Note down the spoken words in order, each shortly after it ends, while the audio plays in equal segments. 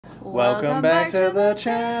Welcome back to the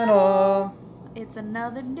channel. It's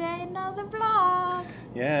another day, another vlog.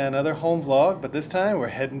 Yeah, another home vlog, but this time we're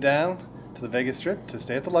heading down to the Vegas Strip to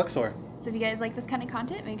stay at the Luxor. So if you guys like this kind of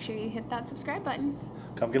content, make sure you hit that subscribe button.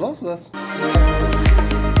 Come get lost with us.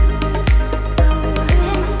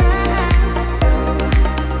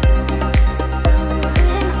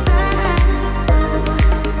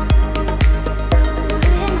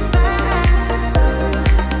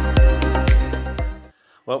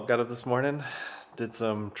 Well, got up this morning, did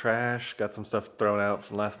some trash, got some stuff thrown out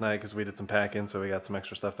from last night because we did some packing, so we got some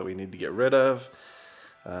extra stuff that we need to get rid of.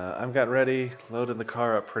 I'm gotten ready, loaded the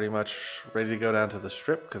car up pretty much, ready to go down to the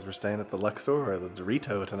Strip because we're staying at the Luxor or the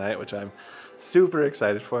Dorito tonight, which I'm super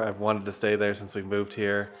excited for. I've wanted to stay there since we moved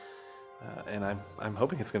here, and I'm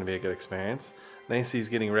hoping it's going to be a good experience. Nancy's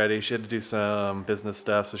getting ready. She had to do some business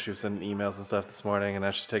stuff, so she was sending emails and stuff this morning, and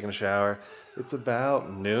now she's taking a shower. It's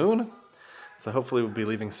about noon. So hopefully we'll be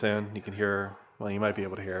leaving soon. You can hear her, well, you might be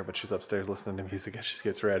able to hear her, but she's upstairs listening to music as she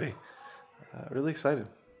gets ready. Really excited.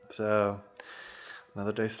 So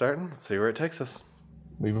another day starting. Let's see where it takes us.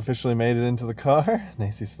 We've officially made it into the car.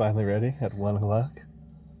 Nancy's finally ready at 1 o'clock.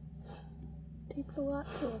 Takes a lot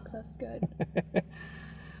to look this good.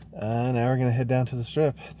 Now we're gonna head down to the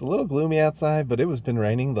Strip. It's a little gloomy outside, but it was been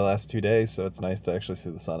raining the last 2 days, so it's nice to actually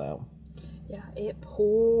see the sun out. Yeah, it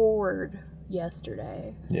poured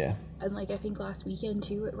yesterday. Yeah. And like I think last weekend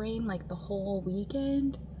too, it rained like the whole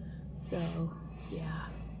weekend. So yeah,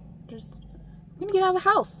 just gonna get out of the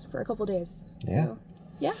house for a couple days. Yeah. So,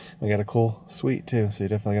 yeah. We got a cool suite too, so you're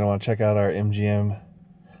definitely gonna want to check out our MGM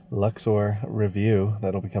Luxor review.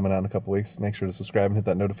 That'll be coming out in a couple weeks. Make sure to subscribe and hit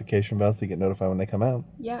that notification bell so you get notified when they come out.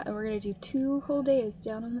 Yeah, and we're gonna do 2 whole days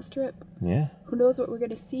down on the Strip. Yeah. Who knows what we're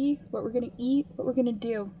gonna see, what we're gonna eat, what we're gonna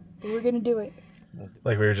do. But we're gonna do it.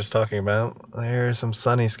 Like we were just talking about, there's some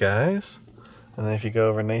sunny skies. And then if you go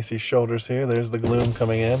over Nancy's shoulders here, there's the gloom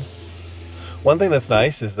coming in. One thing that's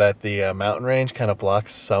nice is that the mountain range kind of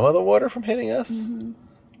blocks some of the water from hitting us. Mm-hmm.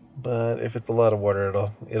 But if it's a lot of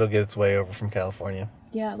water, it'll get its way over from California.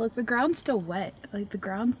 Yeah, look, the ground's still wet. Like the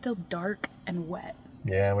ground's still dark and wet.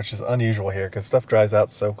 Yeah, which is unusual here because stuff dries out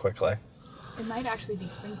so quickly. It might actually be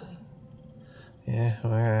sprinkling. Yeah,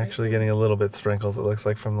 we're actually getting a little bit sprinkles, it looks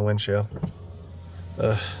like, from the windshield.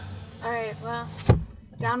 Ugh. Alright, well,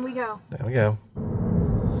 down we go. There we go.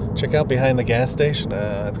 Check out behind the gas station.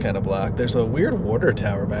 It's kind of blocked. There's a weird water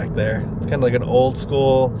tower back there. It's kind of like an old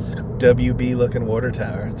school WB looking water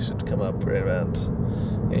tower. It should come up right about,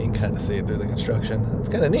 yeah, you can kind of see it through the construction. It's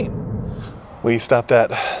kind of neat. We stopped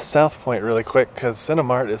at South Point really quick because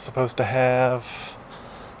Cinemart is supposed to have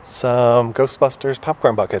some Ghostbusters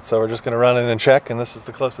popcorn buckets. So we're just going to run in and check, and this is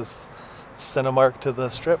the closest Cinemark to the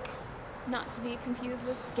Strip. Not to be confused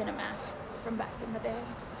with Skinamax from back in the day.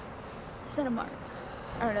 Cinemark.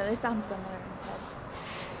 I don't know, they sound similar in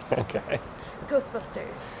my head. Okay.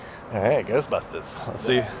 Ghostbusters. Alright, Ghostbusters. Let's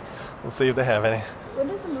see if they have any. When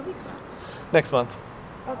does the movie come out? Next month.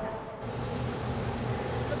 Okay.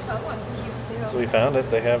 The Poe one's cute too. So we found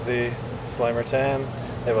it. They have the Slimer 10.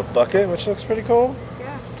 They have a bucket, which looks pretty cool.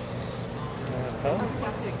 Yeah.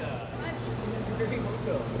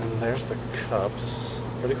 And there's the cups.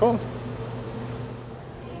 Pretty cool.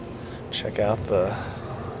 Check out the...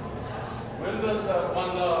 When does the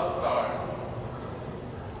 $1 start?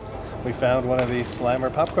 We found one of the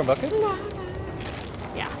Slimer popcorn buckets.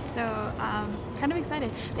 Yeah, so kind of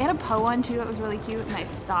excited. They had a Poe one too that was really cute, and I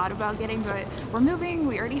thought about getting, but we're moving.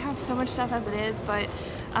 We already have so much stuff as it is, but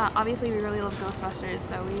obviously we really love Ghostbusters,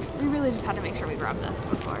 so we really just had to make sure we grabbed this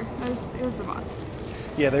before. It was a must.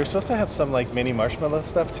 Yeah, they were supposed to have some like mini marshmallow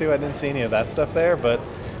stuff too. I didn't see any of that stuff there, but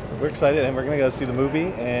we're excited, and we're gonna go see the movie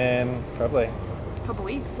in probably a couple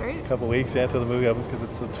weeks, right? A couple weeks, yeah, till the movie opens because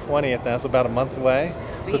it's the 20th now, so about a month away.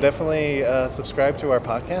 Sweet. So definitely subscribe to our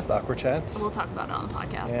podcast, Awkward Chats. We'll talk about it on the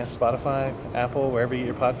podcast. Yeah, Spotify, Apple, wherever you get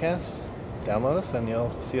your podcast. Download us, and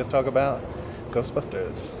you'll see us talk about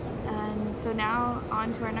Ghostbusters. And so now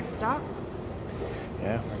on to our next stop.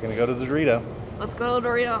 Yeah, we're gonna go to the Dorito. Let's go to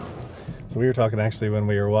Dorito. So we were talking actually when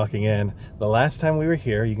we were walking in. The last time we were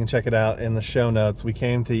here, you can check it out in the show notes, we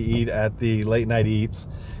came to eat at the Late Night Eats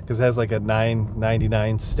because it has like a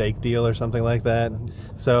 $9.99 steak deal or something like that.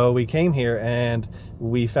 So we came here and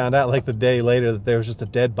we found out like the day later that there was just a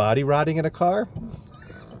dead body rotting in a car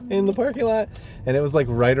in the parking lot. And it was like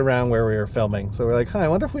right around where we were filming. So we're like, I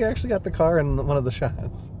wonder if we actually got the car in one of the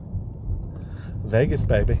shots. Vegas,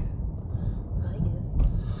 baby.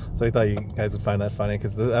 So I thought you guys would find that funny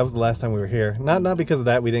because that was the last time we were here. Not because of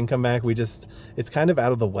that we didn't come back. It's kind of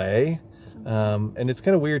out of the way. And it's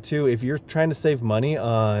kind of weird too, if you're trying to save money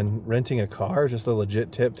on renting a car, just a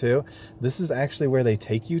legit tip too, this is actually where they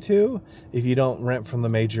take you to if you don't rent from the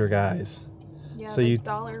major guys. Yeah, so the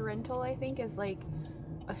dollar rental, I think, is like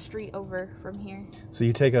a street over from here. So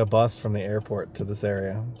you take a bus from the airport to this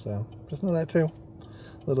area. So just know that too.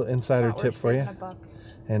 Little insider tip for you.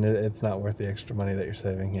 And it's not worth the extra money that you're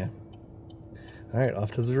saving, yeah. All right,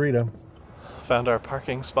 off to the Dorito. Found our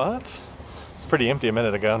parking spot. It's pretty empty a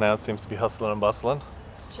minute ago. Now it seems to be hustling and bustling.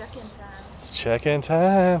 It's check-in time. It's check-in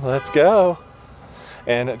time. Let's go.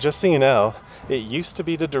 And just so you know, it used to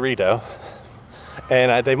be the Dorito.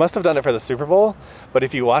 And they must have done it for the Super Bowl. But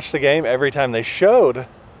if you watch the game, every time they showed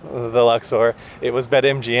the Luxor, it was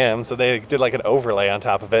BetMGM. So they did like an overlay on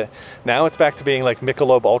top of it. Now it's back to being like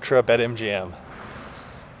Michelob Ultra BetMGM.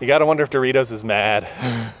 You gotta wonder if Doritos is mad.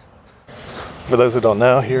 For those who don't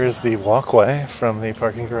know, here is the walkway from the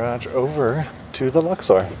parking garage over to the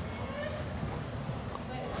Luxor.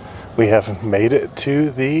 We have made it to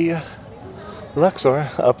the Luxor.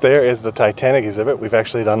 Up there is the Titanic exhibit. We've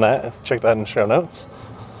actually done that. Let's check that in the show notes.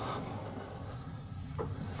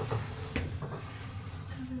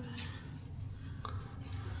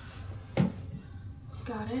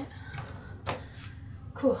 Got it.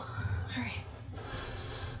 Cool.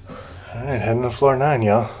 All right, heading to floor 9,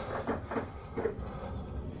 y'all.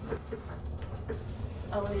 This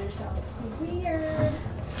elevator sounds weird.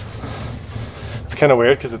 It's kind of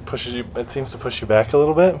weird because it pushes you. It seems to push you back a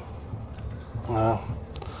little bit.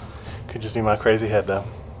 Could just be my crazy head, though.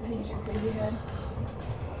 I think it's your crazy head.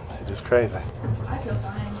 It is crazy. I feel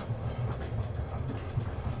fine.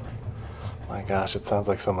 My gosh, it sounds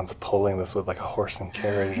like someone's pulling this with like a horse and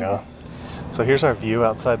carriage, y'all. So here's our view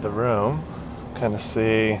outside the room. Kind of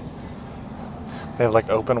see. They have like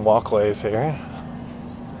open walkways here.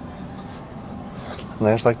 And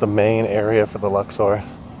there's like the main area for the Luxor.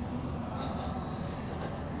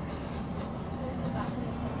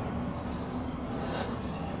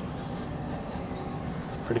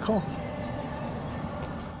 Pretty cool.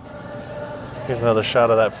 Here's another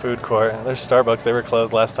shot of that food court. There's Starbucks. They were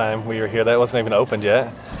closed last time we were here. That wasn't even opened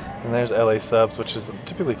yet. And there's LA Subs, which is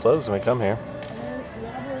typically closed when we come here.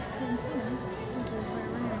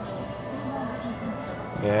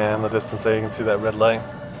 Yeah, in the distance there you can see that red light.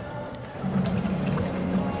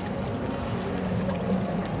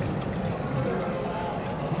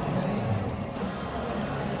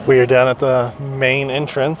 We are down at the main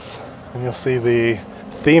entrance, and you'll see the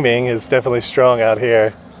theming is definitely strong out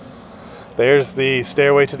here. There's the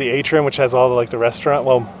stairway to the atrium, which has all the, like the restaurant,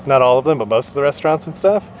 well, not all of them, but most of the restaurants and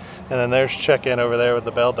stuff. And then there's check-in over there with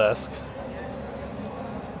the bell desk.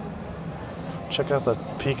 Check out the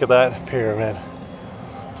peak of that pyramid.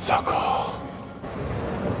 So cool.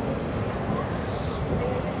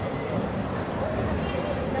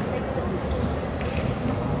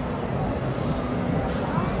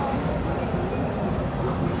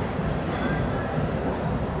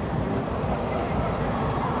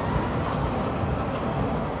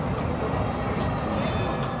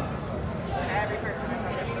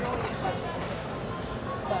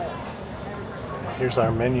 Here's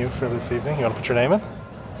our menu for this evening. You want to put your name in?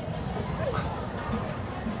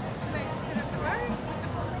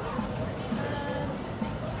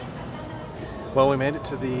 Well, we made it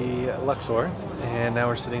to the Luxor, and now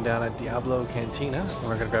we're sitting down at Diablo Cantina, and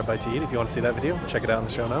we're going to grab a bite to eat. If you want to see that video, check it out in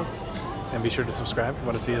the show notes. And be sure to subscribe if you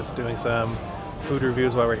want to see us doing some food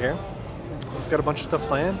reviews while we're here. We've got a bunch of stuff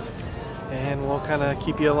planned, and we'll kind of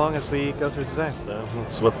keep you along as we go through the day. So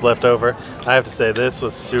that's what's left over. I have to say, this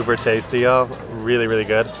was super tasty, y'all. Really, really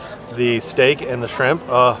good. The steak and the shrimp,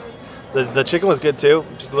 oh, the chicken was good too,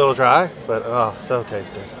 just a little dry, but oh, so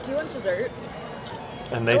tasty. Do you want dessert?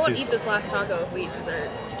 And I won't eat this last taco if we eat dessert.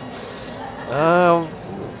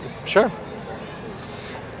 Sure.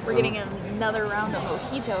 We're getting another round of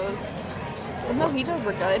mojitos. The mojitos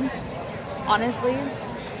were good. Honestly,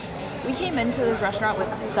 we came into this restaurant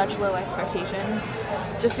with such low expectations,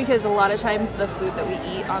 just because a lot of times the food that we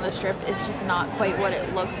eat on the strip is just not quite what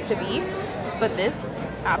it looks to be. But this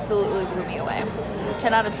absolutely blew me away.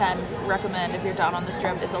 10 out of 10, recommend if you're down on the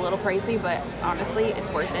strip. It's a little pricey, but honestly, it's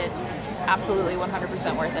worth it. Absolutely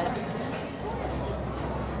 100% worth it.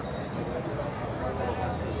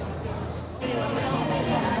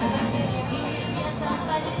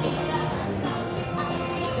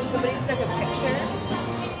 Somebody took a picture.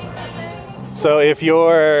 So if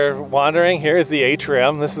you're wandering, here's the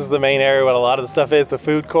atrium. This is the main area where a lot of the stuff is. The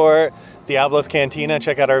food court, Diablo's Cantina.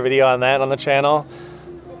 Check out our video on that on the channel.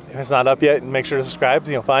 If it's not up yet, make sure to subscribe.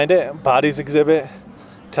 You'll find it. Bodies exhibit,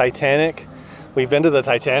 Titanic. We've been to the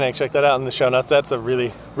Titanic. Check that out in the show notes. That's a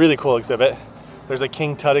really, really cool exhibit. There's a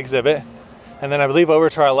King Tut exhibit. And then I believe over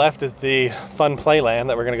to our left is the fun playland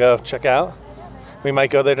that we're gonna go check out. We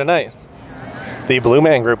might go there tonight. The Blue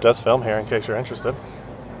Man Group does film here in case you're interested.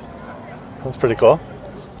 That's pretty cool.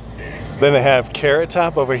 Then they have Carrot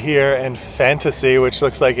Top over here and Fantasy, which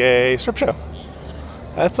looks like a strip show.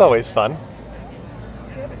 That's always fun.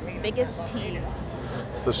 Strips, biggest tease.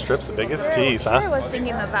 It's the Strip's biggest tease, huh? I was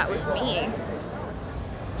thinking that was me.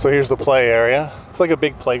 So here's the play area. It's like a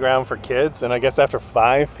big playground for kids, and I guess after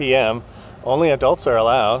 5 p.m., only adults are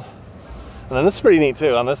allowed. And then this is pretty neat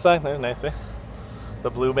too. On this side, there's nice, see? The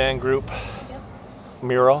Blue Man Group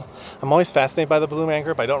mural. I'm always fascinated by the Blue Man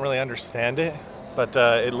Group. I don't really understand it, but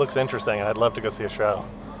it looks interesting, and I'd love to go see a show.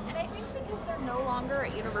 And I think because they're no longer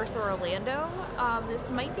at Universal Orlando, this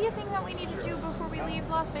might be a thing that we need to do before we leave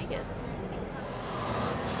Las Vegas.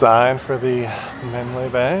 Sign for the Mandalay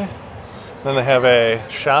Bay. Then they have a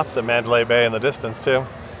shops at Mandalay Bay in the distance too.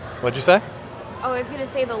 What'd you say? Oh, I was gonna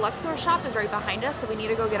say the Luxor shop is right behind us, so we need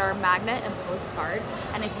to go get our magnet and postcard.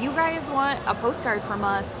 And if you guys want a postcard from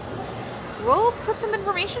us, we'll put some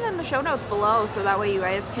information in the show notes below, so that way you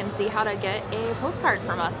guys can see how to get a postcard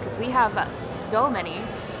from us, because we have so many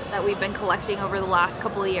that we've been collecting over the last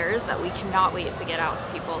couple of years that we cannot wait to get out to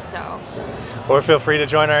people. So, or feel free to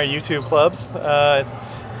join our YouTube clubs.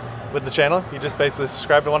 It's with the channel. You just basically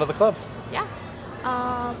subscribe to one of the clubs. Yeah.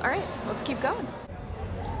 All right, let's keep going.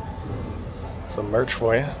 Some merch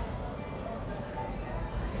for you.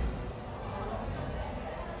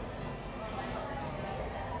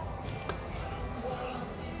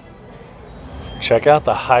 Check out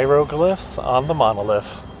the hieroglyphs on the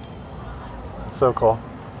monolith. It's so cool.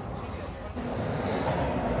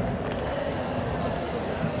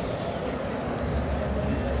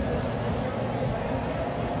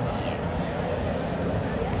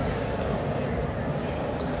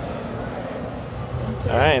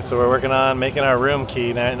 All right, so we're working on making our room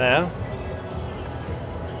key right now.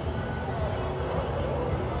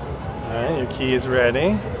 All right, your key is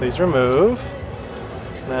ready. Please remove.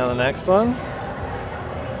 Now the next one.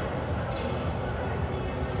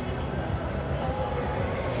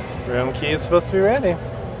 Room key is supposed to be ready. All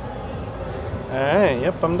right,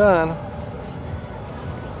 yep, I'm done.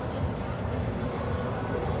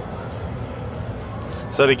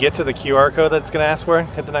 So to get to the QR code that's gonna ask for,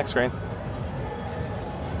 hit the next screen.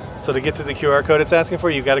 So to get to the QR code it's asking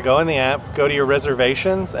for, you got to go in the app, go to your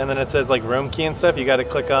reservations, and then it says like room key and stuff. You got to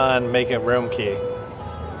click on make a room key.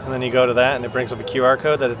 And then you go to that and it brings up a QR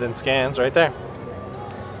code that it then scans right there.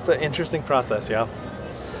 It's an interesting process, y'all.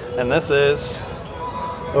 And this is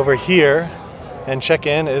over here, and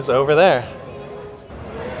check-in is over there.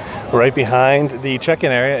 Right behind the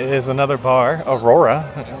check-in area is another bar,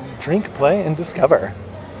 Aurora. Drink, play, and discover.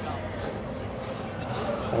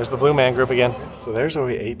 There's the Blue Man Group again. So there's where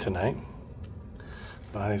we ate tonight.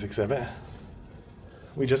 Bonnie's exhibit.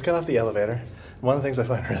 We just got off the elevator. One of the things I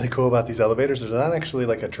find really cool about these elevators is they're not actually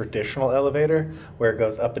like a traditional elevator where it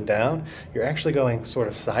goes up and down. You're actually going sort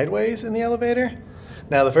of sideways in the elevator.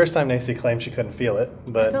 Now the first time Nancy claimed she couldn't feel it,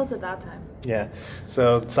 but I felt it that time. Yeah.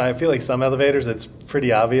 So I feel like some elevators it's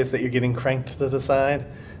pretty obvious that you're getting cranked to the side.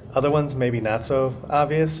 Other ones maybe not so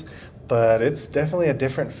obvious. But it's definitely a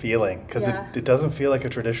different feeling because it doesn't feel like a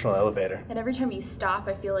traditional elevator. And every time you stop,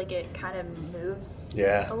 I feel like it kind of moves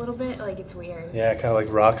a little bit, like it's weird. Yeah, it kind of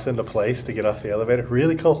like rocks into place to get off the elevator.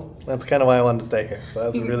 Really cool. That's kind of why I wanted to stay here. So that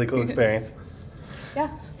was a really cool experience. Yeah,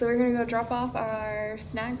 so we're going to go drop off our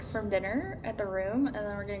snacks from dinner at the room, and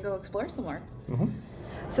then we're going to go explore some more. Mm-hmm.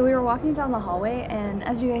 So we were walking down the hallway, and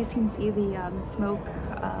as you guys can see, the smoke,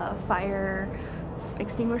 fire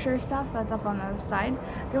extinguisher stuff that's up on the side,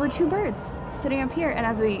 there were 2 birds sitting up here, and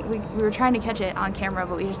as we were trying to catch it on camera,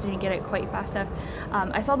 but we just didn't get it quite fast enough.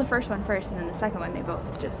 I saw the first one first, and then the second one, they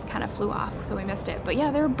both just kind of flew off, so we missed it. But yeah,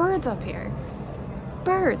 there were birds up here.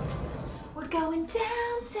 Birds. We're going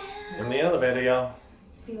downtown. In the elevator, y'all.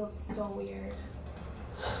 Feels so weird.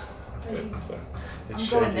 I'm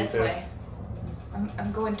going this way.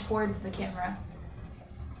 I'm going towards the camera.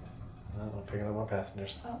 I'm picking up more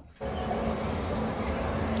passengers. Oh.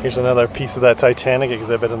 Here's another piece of that Titanic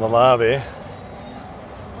exhibit in the lobby.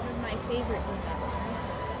 One of my favorite disasters.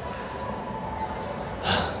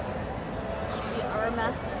 The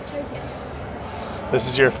RMS Titanic. This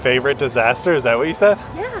is your favorite disaster? Is that what you said?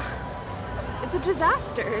 Yeah. It's a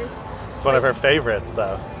disaster. It's one of her favorites,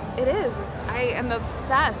 though. It is. I am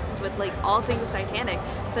obsessed with like all things Titanic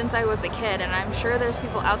since I was a kid, and I'm sure there's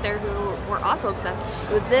people out there who were also obsessed.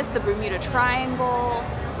 It was this, the Bermuda Triangle.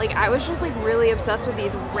 Like I was just like really obsessed with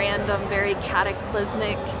these random, very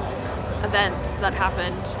cataclysmic events that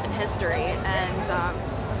happened in history,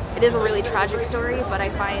 and it is a really tragic story, but I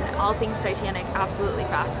find all things Titanic absolutely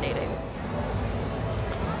fascinating.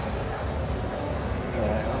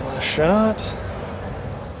 a shot.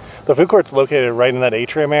 The food court's located right in that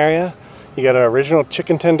atrium area. You got original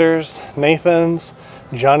chicken tenders, Nathan's,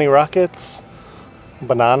 Johnny Rockets,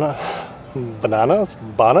 bananas?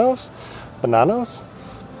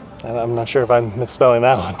 And I'm not sure if I'm misspelling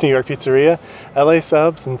that one. New York Pizzeria, LA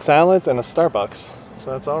subs and salads, and a Starbucks.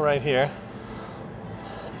 So that's all right here.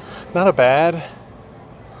 Not a bad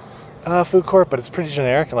food court, but it's pretty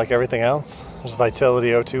generic like everything else. There's a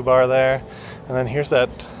Vitality O2 bar there. And then here's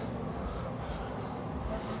that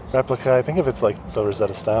replica. I think if it's like the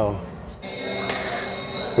Rosetta Stone.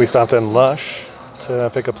 We stopped in Lush to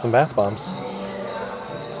pick up some bath bombs.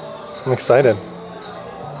 I'm excited.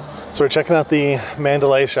 So we're checking out the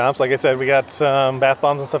Mandalay shops. Like I said, we got some bath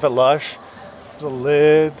bombs and stuff at Lush. There's the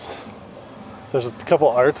lids. There's a couple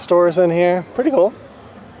art stores in here. Pretty cool.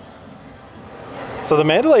 So the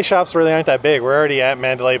Mandalay shops really aren't that big. We're already at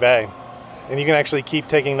Mandalay Bay. And you can actually keep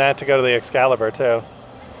taking that to go to the Excalibur too.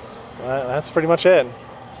 That's pretty much it.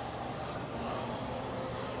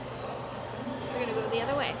 We're gonna go the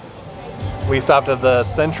other way. We stopped at the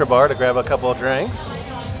Centra bar to grab a couple of drinks.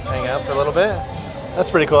 Hang out for a little bit. That's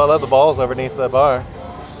pretty cool. I love the balls underneath the bar.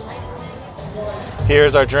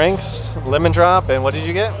 Here's our drinks. Lemon drop, and what did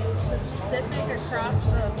you get? Pacific across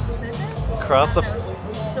the Pacific. Across the...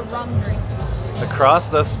 It's a rum drink. Across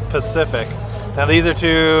the Pacific. Now these are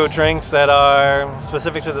two drinks that are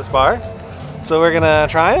specific to this bar. So we're gonna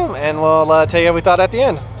try them and we'll tell you what we thought at the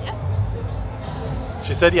end. Yeah.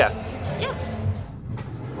 She said yeah. Yeah.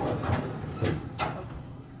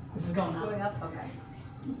 This is going up? Okay.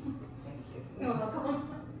 Thank you.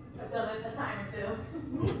 I've done it a time or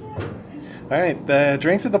two. Alright, the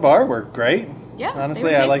drinks at the bar were great. Yeah.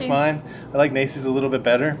 Honestly, I liked mine. I like Nacy's a little bit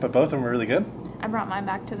better, but both of them were really good. I brought mine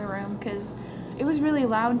back to the room because it was really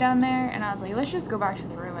loud down there, and I was like, let's just go back to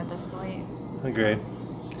the room at this point. Agreed.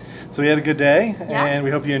 So we had a good day, Yeah. and we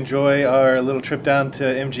hope you enjoy our little trip down to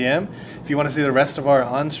MGM. If you want to see the rest of our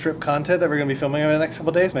on-strip content that we're going to be filming over the next couple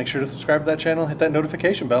of days, make sure to subscribe to that channel and hit that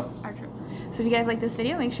notification bell. Our trip. So if you guys like this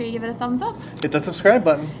video, make sure you give it a thumbs up. Hit that subscribe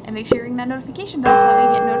button, And make sure you ring that notification bell so that way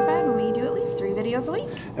you get notified when we do at least 3 videos a week.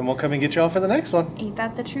 and we'll come and get you all for the next one. Ain't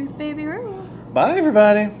that the truth, baby? Roo. Bye,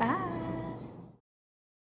 everybody. Bye.